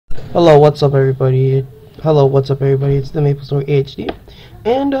Hello, what's up, everybody? Hello, what's up, everybody? It's the Maple Story HD,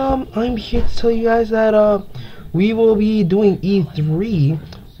 and I'm here to tell you guys that we will be doing E3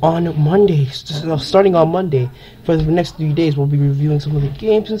 on Monday, starting on Monday. For the next 3 days, we'll be reviewing some of the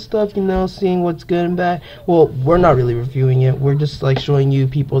games and stuff. You know, seeing what's good and bad. Well, we're not really reviewing it. We're just like showing you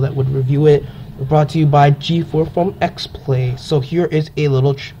people that would review it. Brought to you by G4 from XPlay. So here is a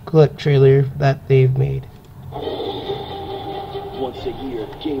little clip trailer that they've made. Once a year,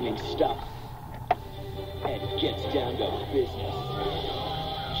 gaming stops and gets down to business.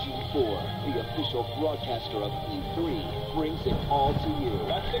 G4, the official broadcaster of E3, brings it all to you.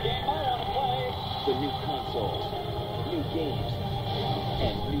 That's the game I want to play. The new consoles, new games,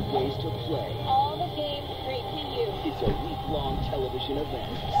 and new ways to play. All the games straight to you. It's a week-long television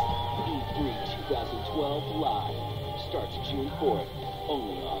event. E3 2012 Live starts June 4th,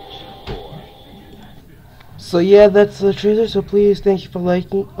 only on G4. So yeah, that's the trailer. So please, thank you for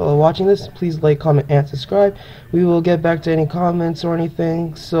watching this. Please like, comment, and subscribe. We will get back to any comments or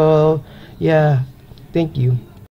anything. So yeah, thank you.